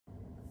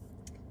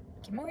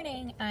Good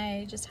morning.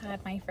 I just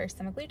had my first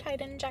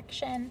semaglutide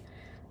injection.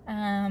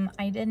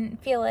 I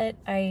didn't feel it.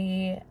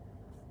 I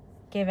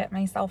gave it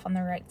myself on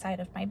the right side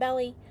of my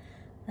belly.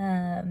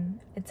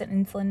 It's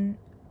an insulin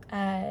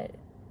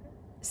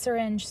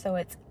syringe, so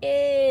it's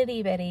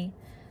itty bitty.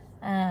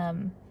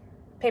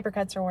 Paper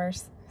cuts are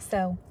worse,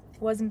 so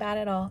it wasn't bad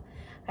at all.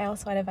 I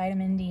also had a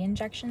vitamin D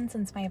injection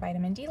since my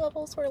vitamin D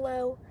levels were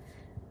low.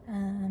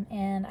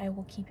 And I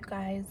will keep you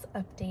guys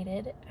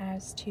updated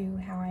as to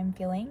how I'm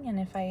feeling and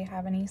if I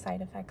have any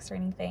side effects or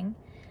anything.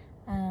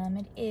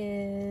 It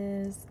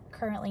is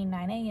currently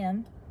 9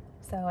 a.m.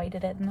 so I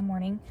did it in the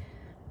morning.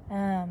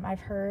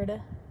 I've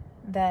heard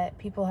that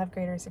people have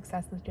greater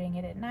success with doing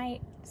it at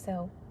night,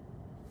 so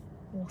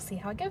we'll see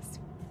how it goes.